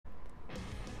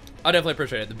I definitely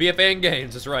appreciate it. The BFA and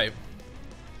gains is right.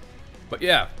 But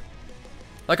yeah,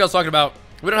 like I was talking about,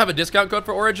 we don't have a discount code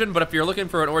for Origin, but if you're looking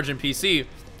for an Origin PC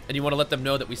and you want to let them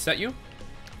know that we sent you,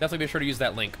 definitely be sure to use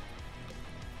that link.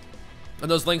 And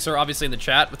those links are obviously in the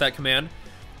chat with that command.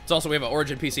 It's also, we have an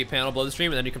Origin PC panel below the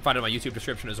stream, and then you can find it in my YouTube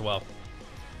description as well.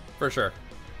 For sure.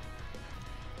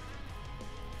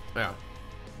 Yeah.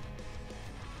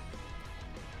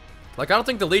 Like, I don't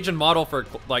think the Legion model for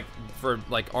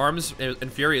arms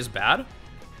and Fury is bad.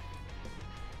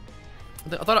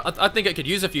 I think it could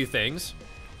use a few things.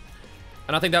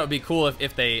 And I think that would be cool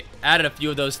if they added a few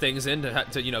of those things in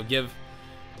to you know, give,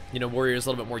 you know, warriors a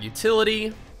little bit more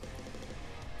utility.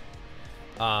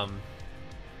 I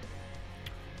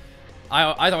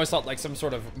always thought like some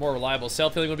sort of more reliable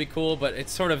self-healing would be cool, but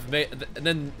it's sort of and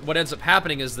then what ends up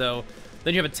happening is, though,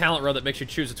 then you have a talent row that makes you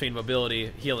choose between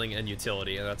mobility, healing, and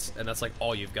utility, and that's like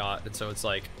all you've got. And so it's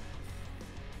like,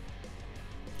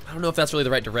 I don't know if that's really the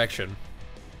right direction,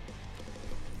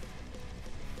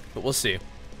 but we'll see.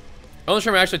 Only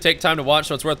streamer actually take time to watch,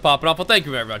 so it's worth popping off. Well, thank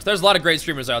you very much. There's a lot of great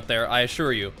streamers out there, I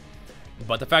assure you.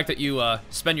 But the fact that you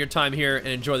spend your time here and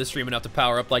enjoy the stream enough to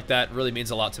power up like that really means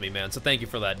a lot to me, man. So thank you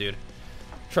for that, dude.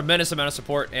 Tremendous amount of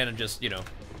support and just, you know,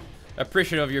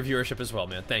 appreciative of your viewership as well,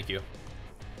 man. Thank you.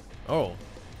 Oh.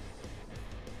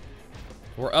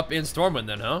 We're up in Stormwind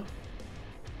then, huh?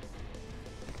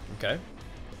 Okay.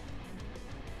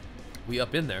 We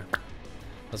up in there.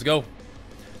 Let's go.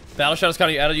 Battle Shadow's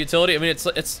kind of out of utility. I mean,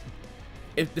 it's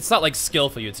not like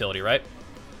skillful utility, right?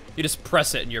 You just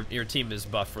press it and your team is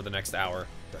buffed for the next hour.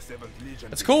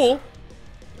 That's cool.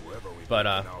 But,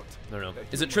 I don't know.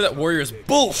 Is it true that Warrior is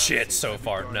bullshit so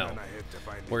far? No.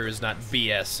 Warrior is not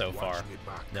BS so far.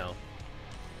 No.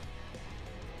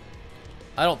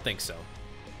 I don't think so.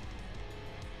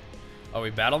 Are we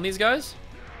battling these guys?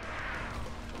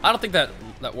 I don't think that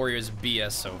Warrior is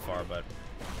BS so far, but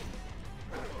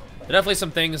there are definitely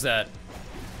some things that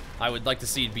I would like to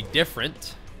see be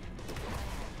different.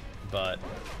 But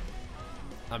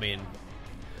I mean,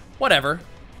 whatever.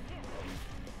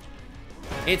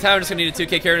 Anytime I'm just gonna need a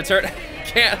 2K character turret.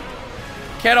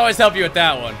 Can't always help you with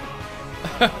that one.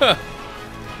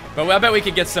 But I bet we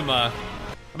could get some alt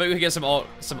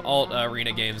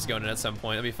arena games going in at some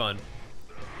point. That'd be fun.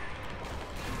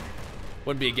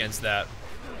 Wouldn't be against that.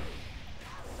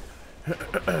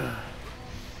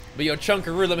 But yo,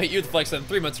 Chunkaroo, let me hit you with flex on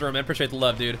 3 months in a row, man. Appreciate the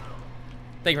love, dude.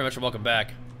 Thank you very much and welcome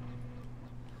back.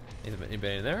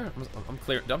 Anybody in there? I'm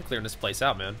clearing this place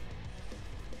out, man.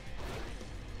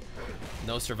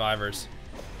 No survivors.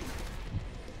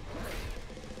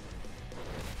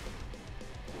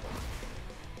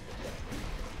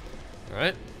 All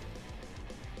right.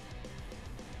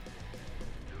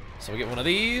 So we get one of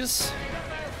these.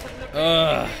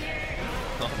 Ugh.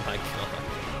 Oh my god.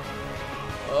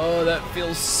 Oh, that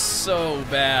feels so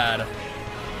bad. Oh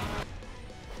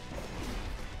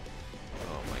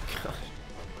my god.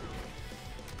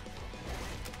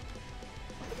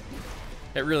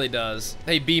 It really does.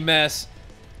 Hey, B-Mess.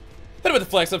 Hit it with the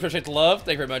flex. I appreciate the love.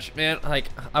 Thank you very much, man. Like,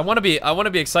 I want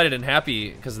to be excited and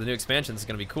happy because the new expansion is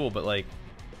gonna be cool. But like,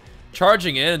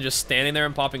 charging in and just standing there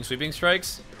and popping sweeping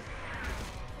strikes.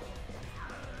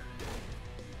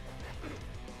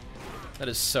 That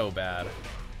is so bad.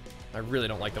 I really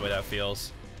don't like the way that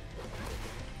feels.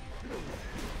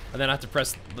 And then I have to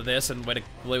press this and wait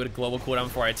a global cooldown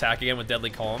before I attack again with Deadly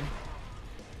Calm.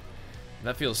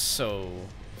 That feels so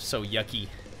yucky.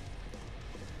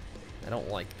 I don't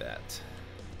like that.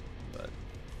 But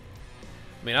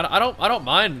I mean, I don't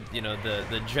mind, you know,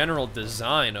 the general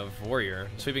design of Warrior.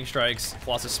 Sweeping strikes,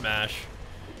 Colossus Smash.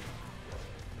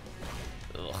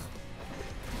 Ugh.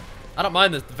 I don't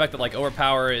mind the fact that like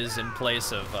Overpower is in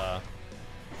place of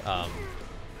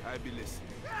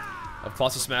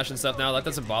Colossus Smash and stuff now. That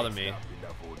doesn't bother me.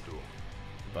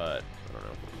 But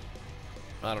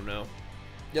I don't know.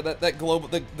 Yeah, that global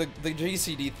the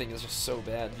GCD thing is just so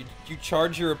bad. You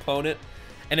charge your opponent,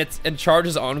 and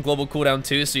charges on global cooldown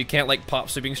too, so you can't like pop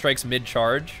sweeping strikes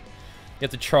mid-charge. You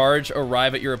have to charge,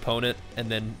 arrive at your opponent, and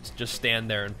then just stand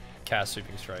there and cast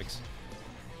sweeping strikes.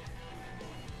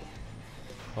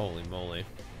 Holy moly.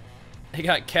 He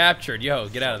got captured. Yo,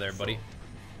 get out of there, buddy.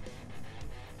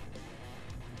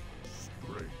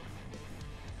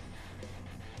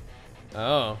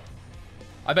 Oh.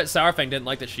 I bet Sourfang didn't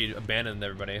like that she abandoned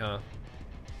everybody, huh?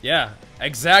 Yeah,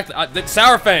 exactly.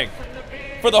 Sourfang!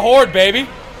 For the Horde, baby!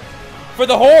 For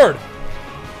the Horde!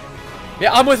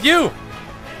 Yeah, I'm with you!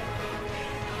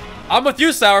 I'm with you,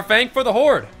 Sourfang, for the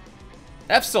Horde!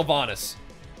 F Sylvanas.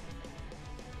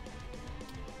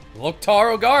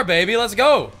 Loktar Ogar, baby, let's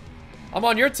go! I'm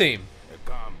on your team.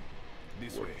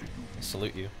 This way. I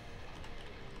salute you.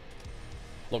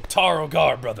 Loktar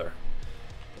Ogar, brother.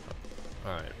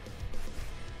 Alright.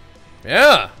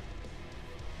 Yeah!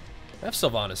 F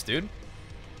Sylvanas, dude.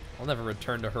 I'll never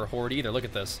return to her horde either. Look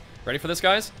at this. Ready for this,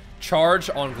 guys? Charge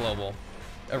on global.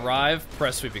 Arrive,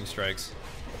 press sweeping strikes.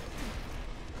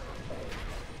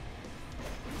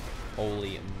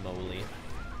 Holy moly.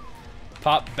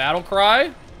 Pop battle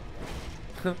cry.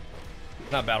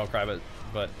 Not battle cry,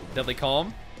 but deadly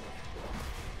calm.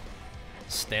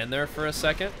 Stand there for a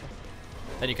second.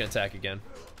 Then you can attack again.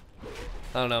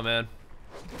 I don't know, man.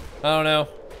 I don't know.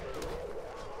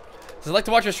 So I like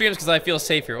to watch your streams because I feel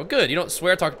safe here. Well, good. You don't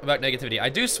swear, talk about negativity. I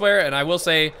do swear, and I will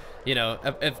say, you know,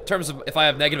 in terms of if I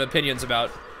have negative opinions about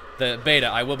the beta,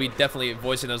 I will be definitely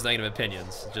voicing those negative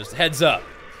opinions. Just heads up.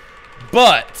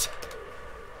 But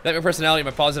that my personality,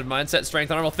 my positive mindset, strength,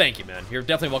 and armor. Well, thank you, man. You're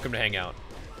definitely welcome to hang out.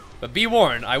 But be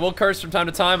warned, I will curse from time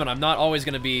to time, and I'm not always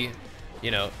going to be,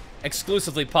 you know,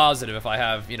 exclusively positive if I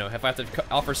have, you know, if I have to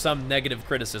offer some negative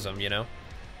criticism, you know.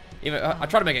 Even I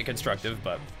try to make it constructive,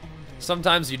 but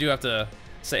sometimes you do have to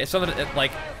say if something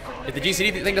like if the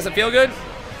GCD thing doesn't feel good,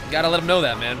 you gotta let them know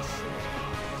that, man.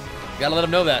 You gotta let them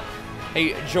know that.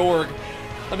 Hey, Jorg,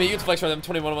 let me use flex for them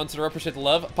 21 months in a row. Appreciate the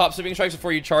love. Pop sweeping strikes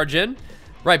before you charge in.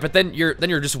 Right, but then you're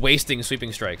just wasting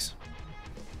sweeping strikes.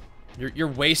 You're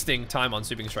wasting time on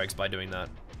sweeping strikes by doing that.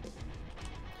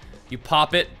 You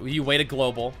pop it, you wait a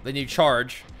global, then you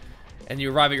charge, and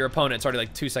you arrive at your opponent. It's already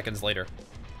like 2 seconds later.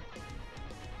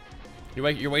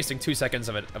 You're wasting 2 seconds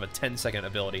of a 10-second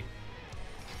ability.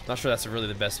 Not sure that's really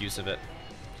the best use of it,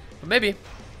 but maybe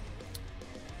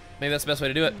that's the best way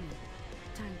to do it.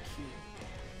 Thank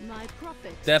you. My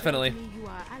prophet Definitely. told me you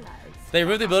are allies. They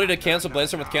removed the ability to cancel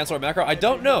Blazestorm with cancel or macro. I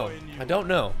don't know. I don't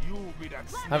know.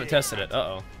 I haven't tested it.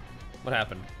 Uh-oh. What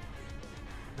happened?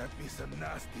 That is a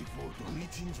nasty photo.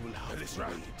 Greetings will have to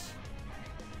wait.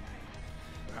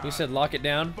 Who said lock it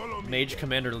down? Mage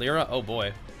Commander Lyra? Oh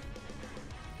boy.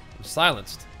 I'm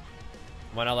silenced.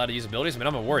 Am I not allowed to use abilities? I mean,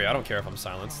 I'm a warrior. I don't care if I'm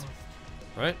silenced.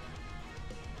 Right?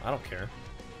 I don't care.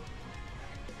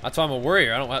 That's why I'm a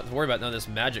warrior. I don't have to worry about none of this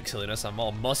magic silliness. I'm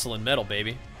all muscle and metal,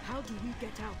 baby. How do we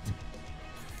get out?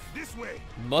 This way.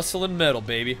 Muscle and metal,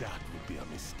 baby. That would be a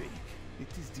mistake. It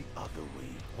is the other way.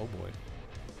 Oh boy.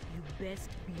 You best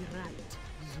be right.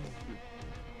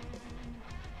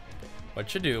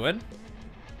 What you doing?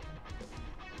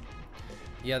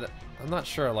 Yeah, I'm not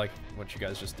sure I like what you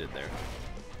guys just did there.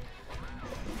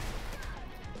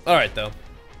 Alright, though.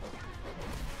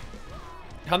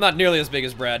 I'm not nearly as big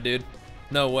as Brad, dude.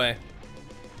 No way.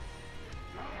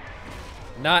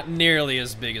 Not nearly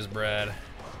as big as Brad.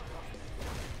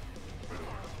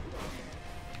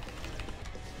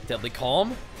 Deadly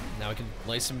Calm. Now we can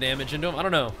lay some damage into him. I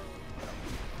don't know.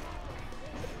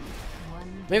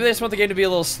 Maybe they just want the game to be a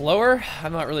little slower?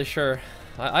 I'm not really sure.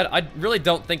 I really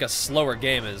don't think a slower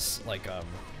game is like kind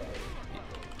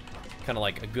of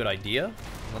like a good idea.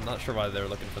 I'm not sure why they're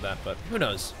looking for that, but who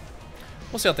knows?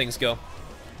 We'll see how things go.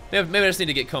 Maybe I just need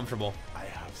to get comfortable. I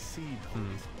have seen and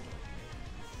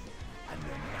you're not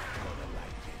gonna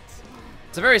like it.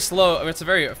 It's a very slow, I mean, it's a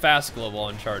very fast global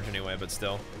on charge anyway, but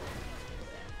still.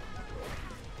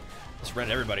 Just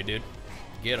rent everybody, dude.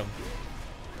 Get them.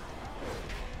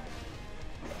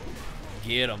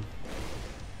 Get them.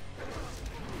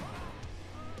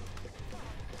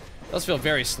 Does feel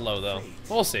very slow though.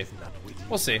 We'll see.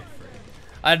 We'll see.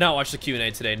 I did not watch the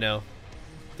Q&A today. No,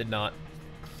 did not.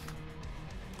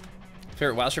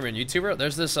 Favorite WoW streamer and YouTuber?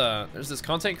 There's this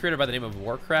content creator by the name of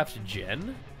Warcraft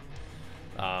Jen,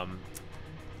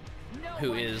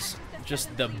 who is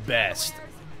just the best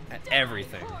at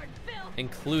everything,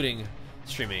 including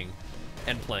streaming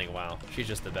and playing WoW. She's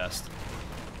just the best.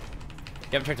 If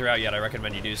you haven't checked her out yet, I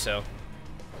recommend you do so.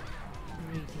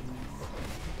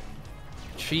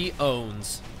 She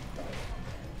owns.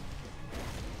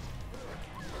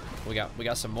 We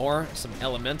got some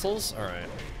elementals. All right.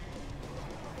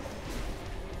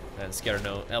 And scared of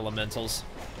no elementals.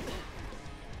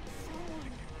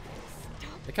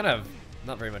 They kind of have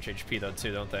not very much HP though,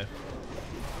 too, don't they?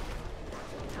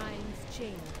 Times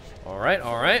change. All right,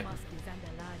 all right.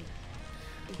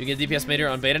 You get DPS meter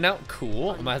on beta now?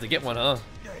 Cool. I might have to get one, huh?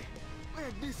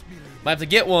 Might have to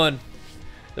get one.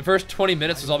 The first 20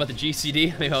 minutes was all about the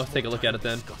GCD. Maybe I'll take a look at it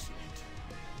then.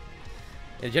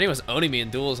 Yeah, Jenny was owning me in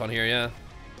duels on here, yeah.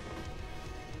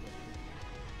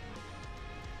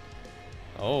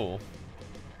 Oh.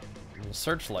 Little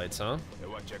searchlights, huh?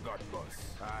 What you got, boss?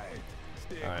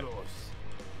 Stay All right. close.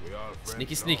 We all friends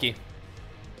Sneaky, now. sneaky.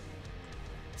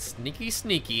 Sneaky,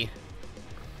 sneaky.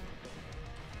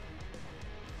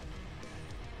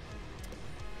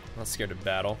 Not scared of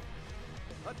battle.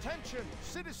 Attention,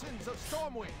 citizens of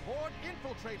Stormwind. Horde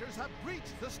infiltrators have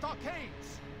breached the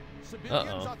stockades.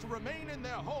 Civilians are to remain in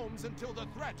their homes until the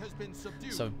threat has been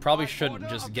subdued. So probably shouldn't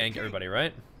just gank everybody,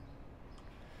 right?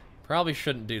 Probably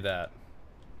shouldn't do that.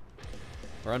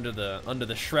 We're under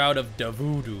the shroud of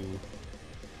Davudu.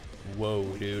 Whoa,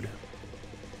 dude.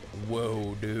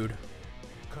 Whoa, dude.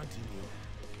 Continue.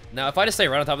 Now, if I just stay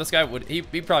right on top of this guy, he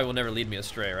probably will never lead me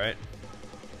astray, right?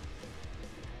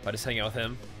 If I just hang out with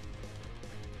him.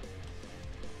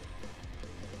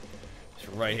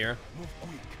 Just right here. Move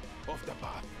quick. Off the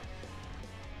path.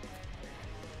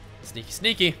 Sneaky,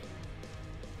 sneaky.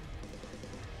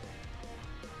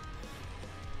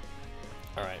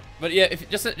 All right, but yeah, if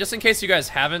just in case you guys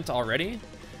haven't already,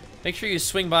 make sure you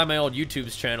swing by my old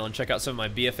YouTube's channel and check out some of my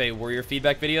BFA Warrior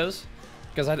feedback videos,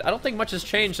 because I don't think much has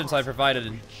changed since I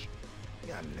provided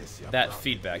that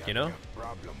feedback, you know?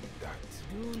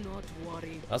 Do not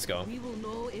worry. Let's go. We will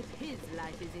know if his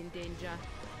life is in danger.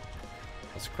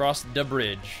 Let's cross the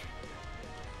bridge.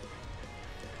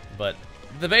 But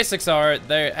the basics are,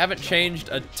 they haven't changed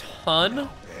a ton.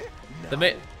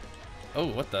 Oh,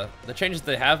 what the changes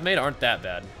they have made aren't that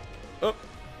bad. Oh.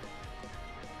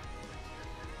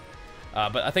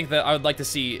 But I think that I would like to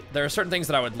see, there are certain things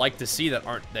that I would like to see that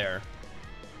aren't there.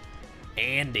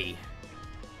 Andy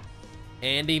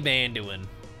Banduin.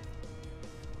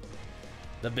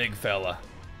 The big fella.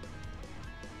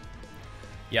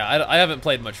 Yeah, I haven't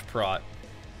played much Prot.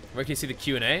 Where can you see the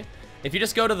Q&A? If you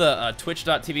just go to the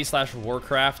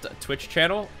twitch.tv/Warcraft Twitch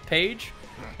channel page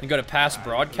and go to past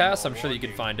broadcasts, I'm sure that you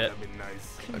can find it.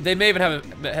 They may even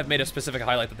have made a specific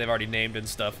highlight that they've already named and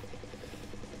stuff.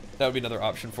 That would be another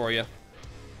option for you.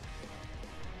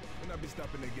 We'll not be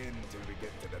stopping again until we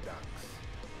get to the docks.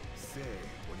 Say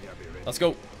when you'll be ready. Let's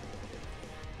go.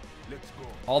 Let's go.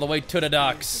 All the way to the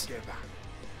docks. Together.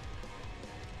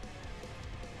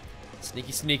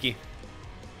 Sneaky, sneaky.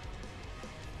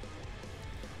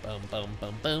 Boom, boom,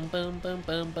 boom, boom, boom, boom,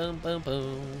 boom, boom, boom,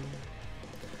 boom.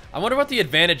 I wonder what the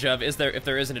advantage of is there, if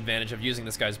there is an advantage of using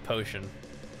this guy's potion.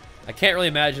 I can't really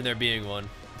imagine there being one.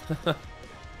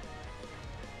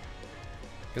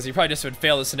 Because he probably just would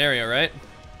fail the scenario, right?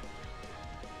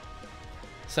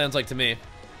 Sounds like to me.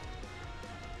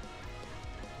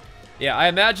 Yeah, I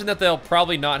imagine that they'll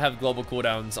probably not have global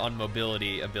cooldowns on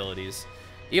mobility abilities,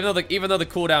 even though the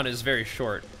cooldown is very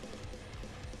short.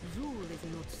 Zul is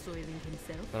not soiling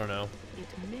himself. I don't know. It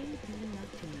may be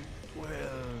nothing. Well,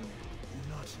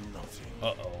 not nothing.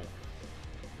 Uh-oh.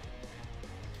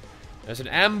 There's an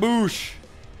ambush.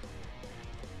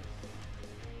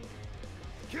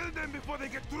 Kill them before they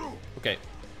get through. Okay.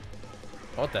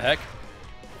 What the heck?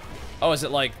 Oh, is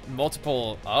it like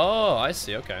multiple? Oh, I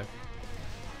see. Okay.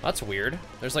 That's weird.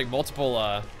 There's like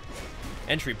multiple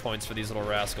entry points for these little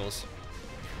rascals.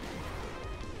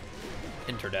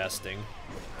 Interesting.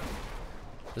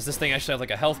 Does this thing actually have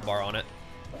like a health bar on it?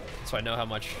 So I know how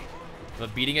much of a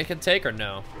beating it can take, or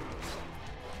no?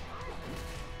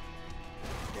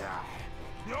 Yeah.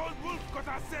 The old wolf got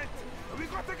us sent. We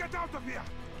got to get out of here.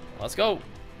 Let's go.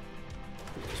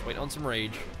 Just wait on some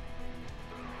rage.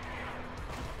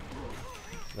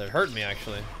 They're hurting me,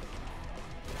 actually.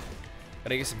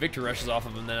 Gotta get some victory rushes off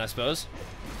of them then, I suppose.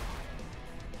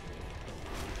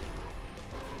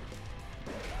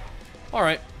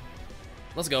 Alright.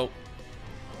 Let's go.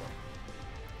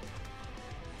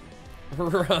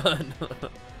 Run.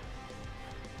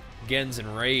 Gen's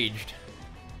enraged.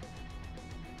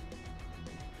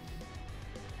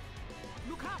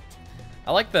 Look out!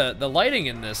 I like the lighting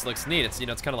in this. Looks neat. It's, you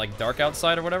know, it's kind of like dark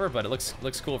outside or whatever, but it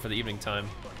looks cool for the evening time.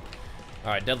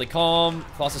 All right, Deadly Calm,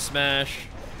 Colossus Smash.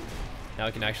 Now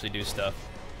we can actually do stuff.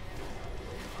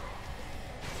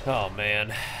 Oh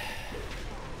man.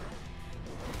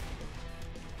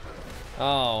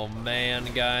 Oh man,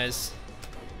 guys.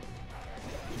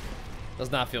 Does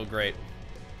not feel great.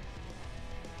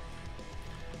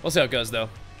 We'll see how it goes though.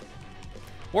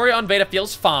 Warrior on beta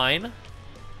feels fine.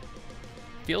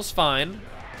 Feels fine.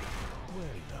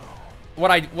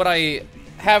 What I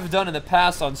have done in the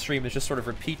past on stream is just sort of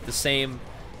repeat the same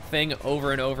thing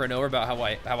over and over and over about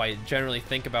how I generally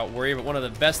think about Warrior. But one of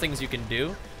the best things you can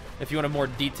do, if you want a more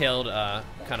detailed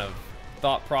kind of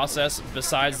thought process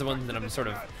besides the one that I'm sort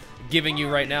of giving you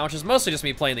right now, which is mostly just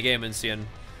me playing the game and seeing,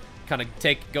 kind of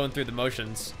going through the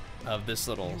motions of this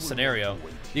little scenario,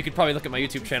 you could probably look at my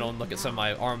YouTube channel and look at some of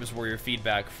my Arms Warrior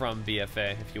feedback from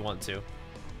BFA if you want to.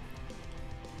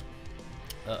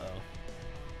 Uh-oh.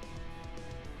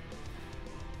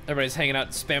 Everybody's hanging out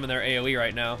spamming their AoE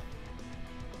right now.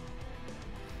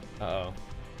 Uh-oh.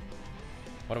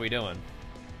 What are we doing?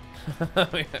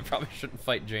 I probably shouldn't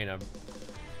fight Jaina.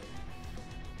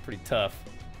 Pretty tough.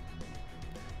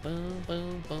 Boom,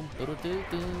 boom, boom,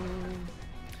 boom.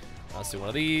 Let's do one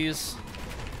of these.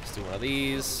 Let's do one of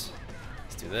these.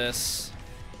 Let's do this.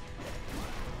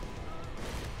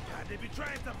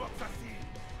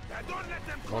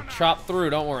 We'll chop through.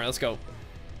 Don't worry. Let's go.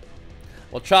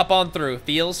 We'll chop on through.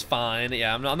 Feels fine.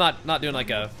 Yeah, I'm not doing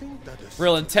like a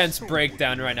real intense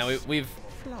breakdown right now. We've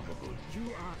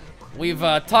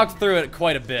talked through it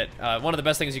quite a bit. One of the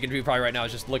best things you can do probably right now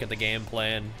is just look at the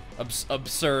gameplay and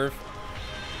observe.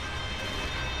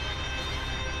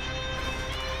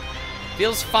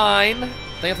 Feels fine.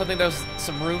 I think there's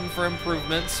some room for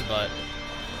improvements, but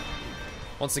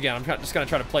once again, I'm just gonna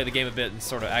try to play the game a bit and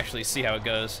sort of actually see how it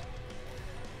goes.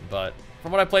 But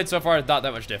from what I played so far, it's not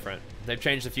that much different. They've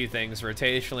changed a few things.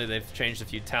 Rotationally, they've changed a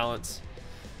few talents.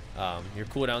 Your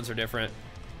cooldowns are different,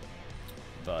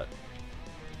 but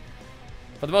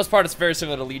for the most part, it's very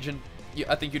similar to Legion.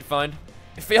 I think you'd find.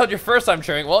 You failed your first time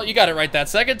cheering. Well, you got it right that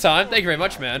second time. Thank you very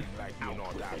much, man,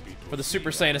 for the Super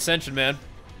Saiyan Ascension, man.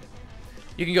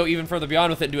 You can go even further beyond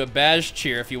with it and do a Baj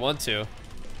cheer if you want to.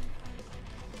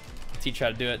 Teach how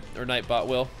to do it, or Nightbot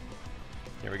will.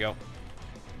 Here we go.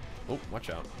 Oh, watch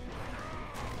out.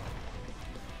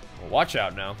 Well, watch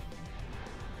out now.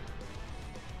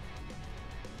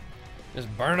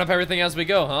 Just burn up everything as we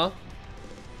go, huh?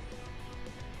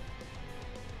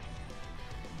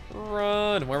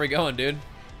 Run. Where are we going, dude?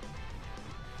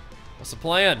 What's the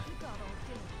plan?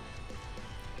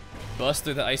 Bust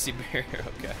through the icy barrier.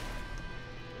 Okay.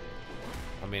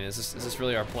 I mean, is this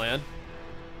really our plan?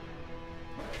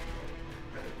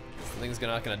 This thing's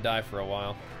not gonna die for a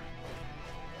while.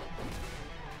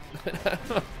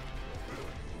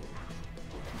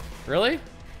 Really?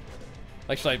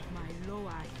 Like, should I?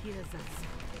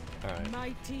 All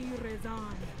right.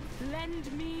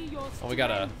 Oh, we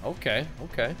gotta. Okay.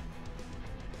 Okay.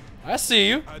 I see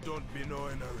you.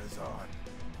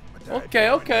 Okay.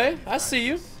 Okay. I see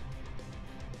you.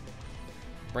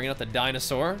 Bringing out the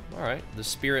dinosaur. All right, the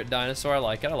spirit dinosaur. I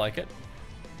like it. I like it.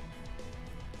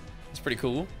 It's pretty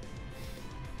cool.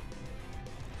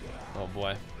 Oh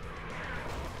boy.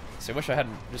 See, I wish I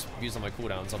hadn't just used all my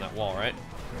cooldowns on that wall, right?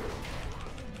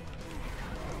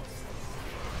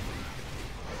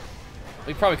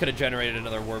 We probably could have generated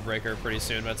another Warbreaker pretty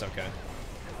soon, but it's okay.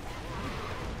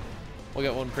 We'll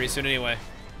get one pretty soon anyway.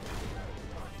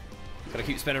 Gotta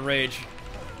keep spending rage.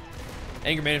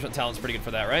 Anger management talent's pretty good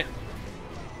for that, right?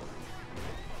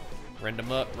 Rend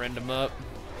them up, rend them up.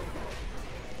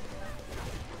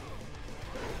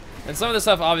 And some of this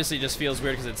stuff obviously just feels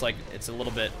weird because it's like, it's a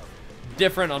little bit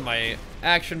different on my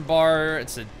action bar.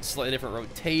 It's a slightly different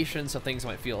rotation, so things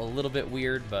might feel a little bit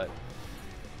weird, but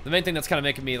the main thing that's kind of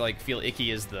making me like feel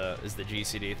icky is the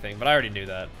GCD thing, but I already knew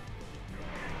that.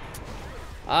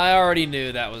 I already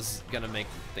knew that was gonna make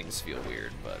things feel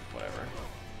weird, but whatever.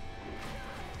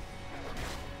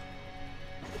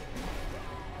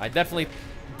 I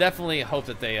definitely hope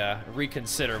that they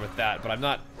reconsider with that, but I'm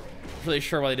not really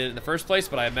sure why they did it in the first place,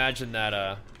 but I imagine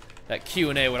that that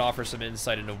Q&A would offer some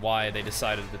insight into why they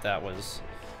decided that that was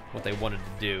what they wanted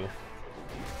to do.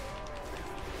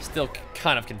 Still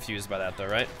kind of confused by that though,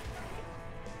 right?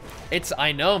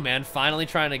 I know, man, finally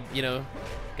trying to, you know,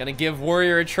 gonna give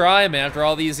Warrior a try, man, after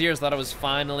all these years. Thought it was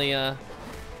finally about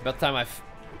the time I've,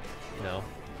 you know,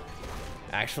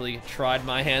 actually tried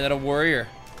my hand at a Warrior.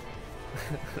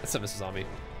 That's a Mrs. Zombie.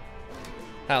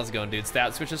 How's it going, dude?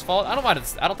 Stat switch's fault? I don't mind.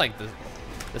 I don't think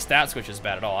the stat switch is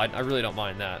bad at all. I really don't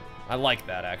mind that. I like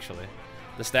that, actually.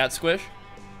 The stat squish.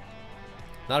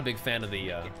 Not a big fan of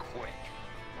the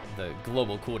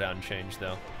global cooldown change,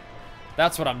 though.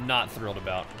 That's what I'm not thrilled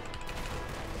about.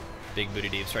 Big booty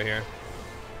deeps right here.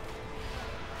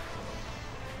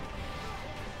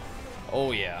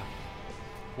 Oh yeah.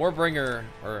 Warbringer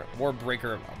or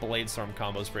Warbreaker Blade Storm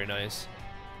combo is pretty nice.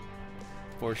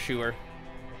 For sure.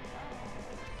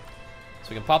 So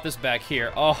we can pop this back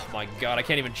here. Oh my god, I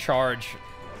can't even charge.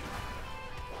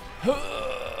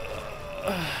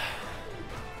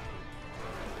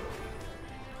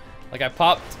 Like I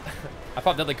popped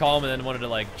Deadly Calm and then wanted to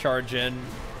like charge in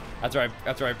after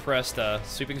I pressed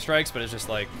Sweeping Strikes, but it's just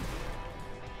like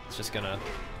it's just gonna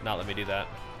not let me do that.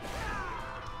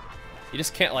 You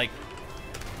just can't like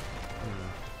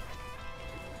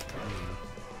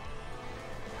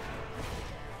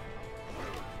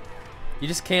You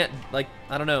just can't, like,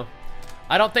 I don't know.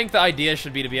 I don't think the idea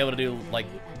should be to be able to do, like,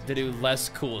 less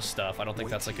cool stuff. I don't think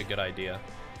that's, like, a good idea.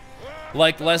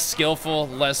 Like, less skillful,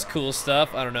 less cool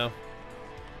stuff. I don't know.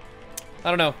 I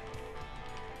don't know.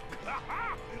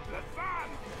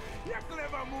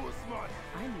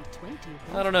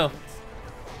 I don't know.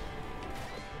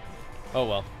 Oh,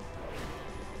 well.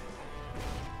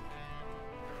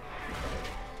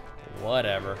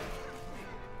 Whatever.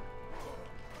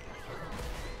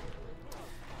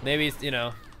 Maybe it's, you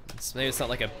know, maybe it's not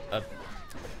like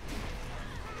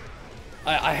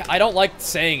I don't like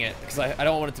saying it because I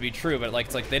don't want it to be true, but like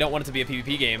it's like they don't want it to be a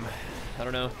PvP game. I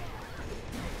don't know.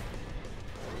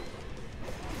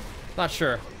 Not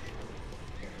sure.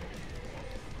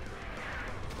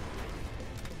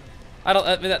 I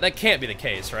mean, that can't be the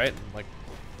case, right? Like,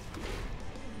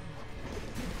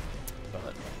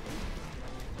 but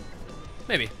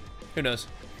maybe. Who knows?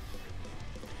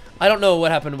 I don't know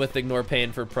what happened with Ignore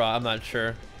Pain for Pro. I'm not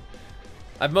sure.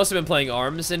 I've mostly been playing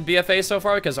ARMS in BFA so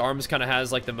far because ARMS kind of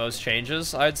has like the most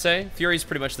changes, I'd say. Fury's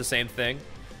pretty much the same thing,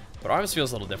 but ARMS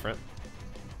feels a little different.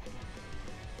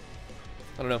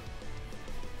 I don't know.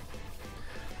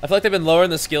 I feel like they've been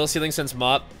lowering the skill ceiling since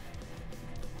MOP.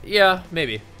 Yeah,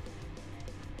 maybe.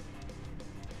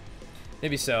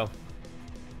 Maybe so.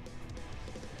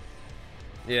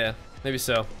 Yeah, maybe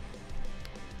so.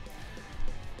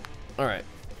 Alright.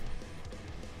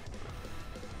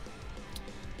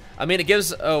 I mean, it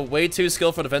gives a way too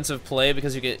skillful defensive play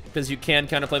because you can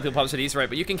counterplay people pop CDs, right?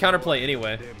 But you can counterplay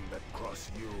anyway.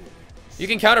 You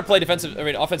can counterplay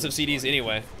offensive CDs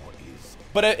anyway.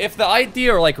 But if the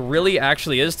idea, like, really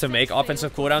actually is to make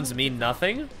offensive cooldowns mean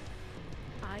nothing,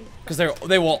 because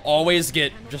they will always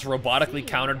get just robotically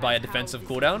countered by a defensive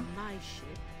cooldown,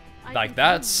 like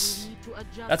that's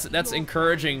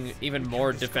encouraging even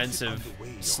more defensive,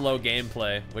 slow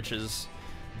gameplay, which is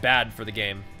bad for the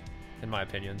game, in my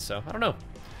opinion. So I don't know.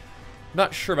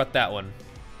 Not sure about that one.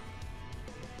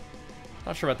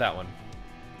 Not sure about that one.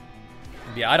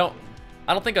 Yeah, I don't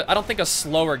think a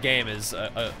slower game is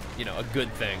you know, a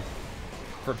good thing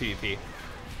for PvP.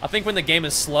 I think when the game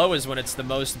is slow is when it's the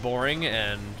most boring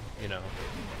and, you know,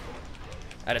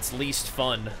 at its least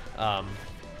fun. But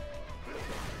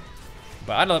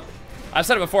I don't know. I've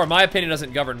said it before, my opinion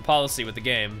doesn't govern policy with the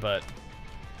game, but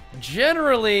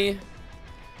generally,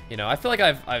 you know, I feel like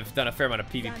I've done a fair amount of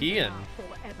PvP and I feel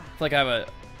like I have a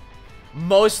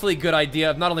mostly good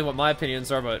idea of not only what my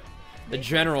opinions are, but the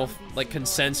general, like,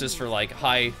 consensus for, like,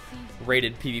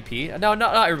 high-rated PvP. Now,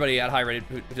 not everybody at high-rated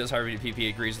who does high-rated PvP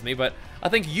agrees with me, but I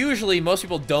think usually most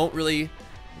people don't really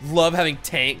love having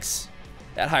tanks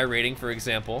at high rating, for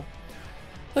example.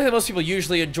 I think that most people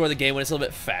usually enjoy the game when it's a little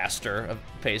bit faster of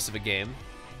pace of a game,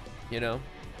 you know?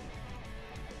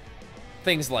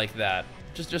 Things like that.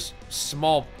 Just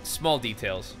small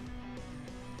details.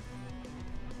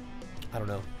 I don't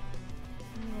know.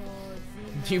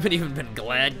 You've even been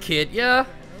glad, kid? Yeah,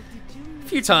 a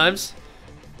few times.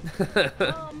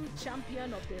 A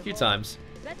few times.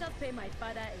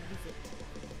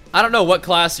 I don't know what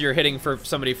class you're hitting for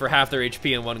somebody for half their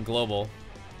HP in one global,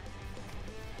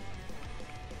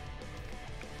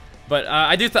 but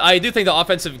I do think the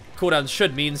offensive cooldowns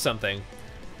should mean something,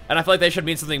 and I feel like they should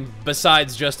mean something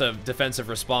besides just a defensive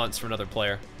response from another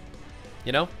player.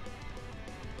 You know?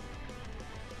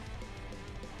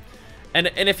 And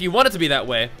if you want it to be that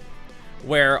way,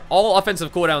 where all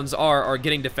offensive cooldowns are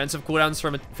getting defensive cooldowns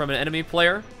from an enemy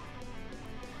player,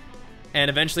 and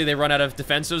eventually they run out of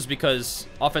defensives because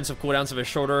offensive cooldowns have a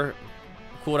shorter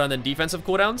cooldown than defensive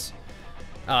cooldowns,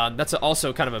 that's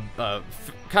also kind of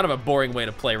a boring way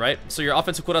to play, right? So your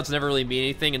offensive cooldowns never really mean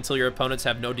anything until your opponents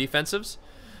have no defensives.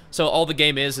 So all the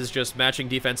game is just matching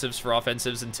defensives for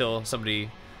offensives until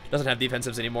somebody doesn't have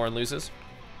defensives anymore and loses.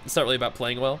 It's not really about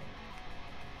playing well.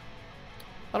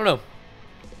 I don't know.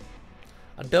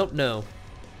 I don't know.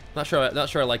 Not sure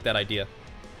I like that idea.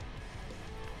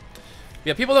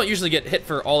 Yeah, people don't usually get hit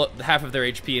for half of their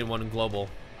HP in one global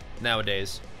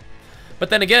nowadays. But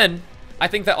then again, I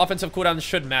think that offensive cooldowns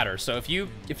should matter. So if you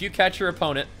catch your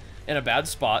opponent in a bad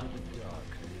spot,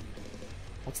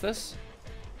 what's this?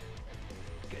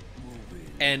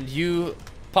 And you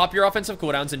pop your offensive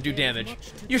cooldowns and do damage,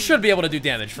 you should be able to do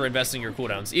damage for investing your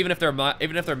cooldowns, even if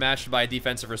they're matched by a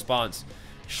defensive response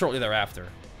shortly thereafter.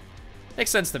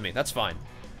 Makes sense to me. That's fine.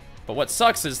 But what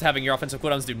sucks is having your offensive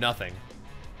cooldowns do nothing.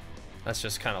 That's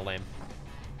just kind of lame.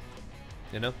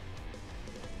 You know?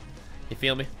 You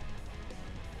feel me?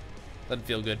 Doesn't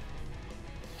feel good.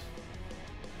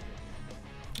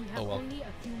 Oh well.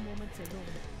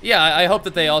 Yeah, I hope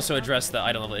that they also address the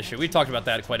item level issue. We've talked about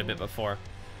that quite a bit before.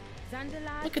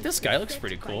 Look at this guy. Looks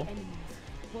pretty cool.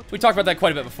 We talked about that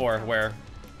quite a bit before, where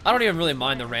I don't even really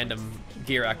mind the random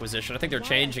gear acquisition. I think they're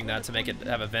changing that to make it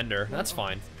have a vendor. That's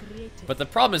fine. But the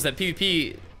problem is that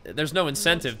PvP, there's no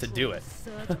incentive to do it,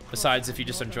 besides if you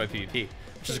just enjoy PvP,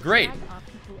 which is great.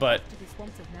 But,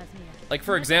 like,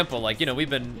 for example, like, you know, we've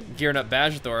been gearing up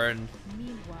Bajheera, and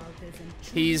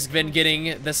he's been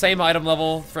getting the same item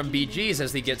level from BGs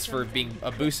as he gets for being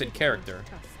a boosted character.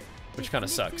 which kind of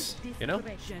sucks, you know?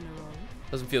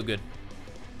 Doesn't feel good.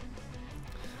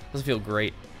 Doesn't feel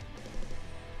great.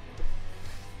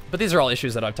 But these are all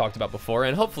issues that I've talked about before,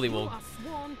 and hopefully we'll...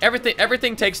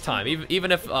 Everything takes time,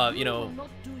 even if, you know,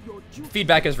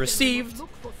 feedback is received.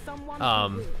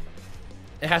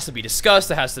 It has to be discussed,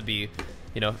 it has to be,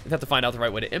 you know, you have to find out the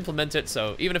right way to implement it,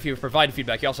 so even if you provide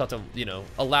feedback, you also have to, you know,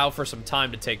 allow for some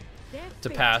time to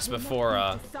pass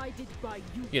before,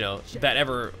 you know, that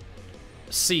ever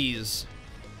sees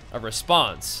a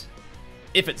response,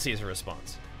 if it sees a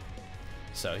response.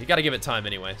 So you got to give it time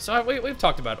anyway. So we've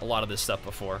talked about a lot of this stuff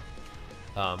before.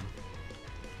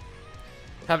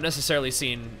 Haven't necessarily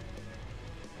seen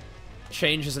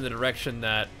changes in the direction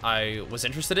that I was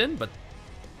interested in, but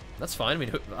that's fine. I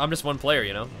mean, I'm just one player,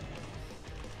 you know?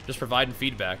 Just providing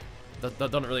feedback.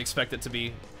 Don't really expect it to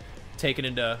be taken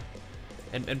into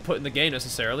and put in the game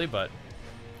necessarily, but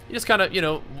you just kind of, you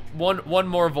know, one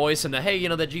more voice in the, hey, you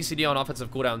know, that GCD on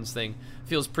offensive cooldowns thing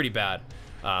feels pretty bad.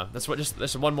 That's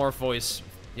just one more voice,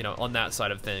 you know, on that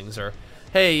side of things. Or,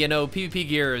 hey, you know, PvP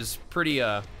gear is pretty,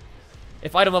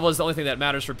 if item level is the only thing that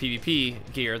matters for PvP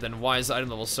gear, then why is the item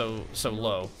level so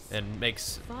low and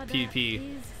makes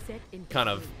PvP kind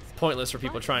of pointless for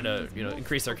people trying to, you know,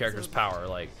 increase their character's power?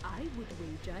 Like,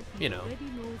 you know,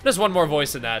 there's one more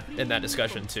voice in that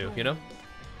discussion too, you know?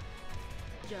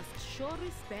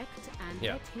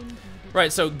 Yeah.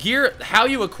 Right, so gear, how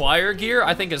you acquire gear,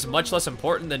 I think is much less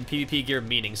important than PvP gear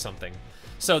meaning something.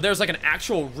 So there's like an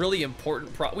actual really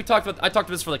important I talked about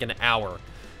this for like an hour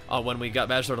when we got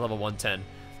Bajheera to level 110.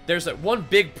 There's that one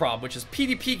big problem, which is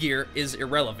PvP gear is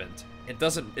irrelevant.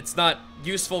 It's not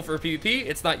useful for PvP,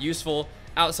 it's not useful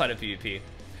outside of PvP.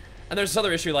 And there's this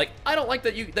other issue, like, I don't like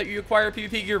that you acquire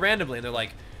PvP gear randomly, and they're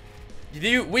like,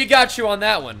 we got you on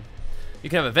that one. You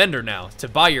can have a vendor now to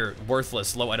buy your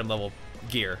worthless low item level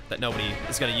gear that nobody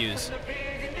is going to use.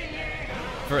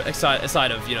 For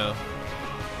aside of, you know,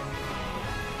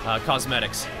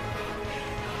 cosmetics.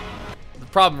 The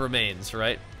problem remains,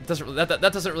 right? That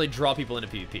doesn't really draw people into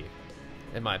PvP,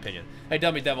 in my opinion. Hey,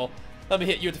 Dummy Devil, let me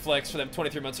hit you with the flex for them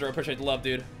 23 months in a row. Appreciate the love,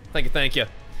 dude. Thank you.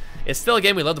 It's still a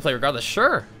game we love to play regardless.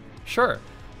 Sure.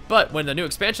 But when the new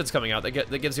expansion's coming out, that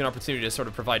gives you an opportunity to sort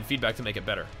of provide feedback to make it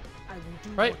better.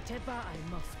 Right?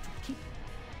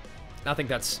 I think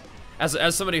that's,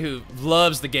 as somebody who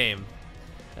loves the game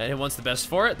and who wants the best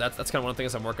for it, that's kind of one of the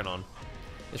things I'm working on.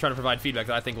 Is trying to provide feedback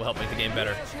that I think will help make the game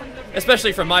better.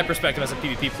 Especially from my perspective as a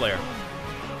PvP player.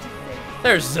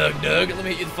 There's Zugdug. Let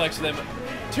me hit you the flex for them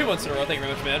 2 months in a row. Thank you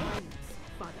very much, man.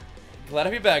 Glad to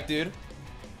be back, dude.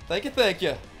 Thank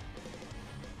you.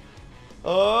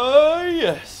 Oh,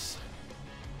 yes.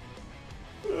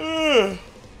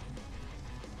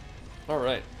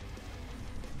 Alright.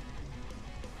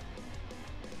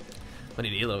 I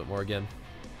need to elo it more again.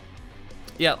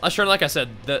 Yeah, sure, like I said,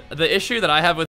 the issue that I have with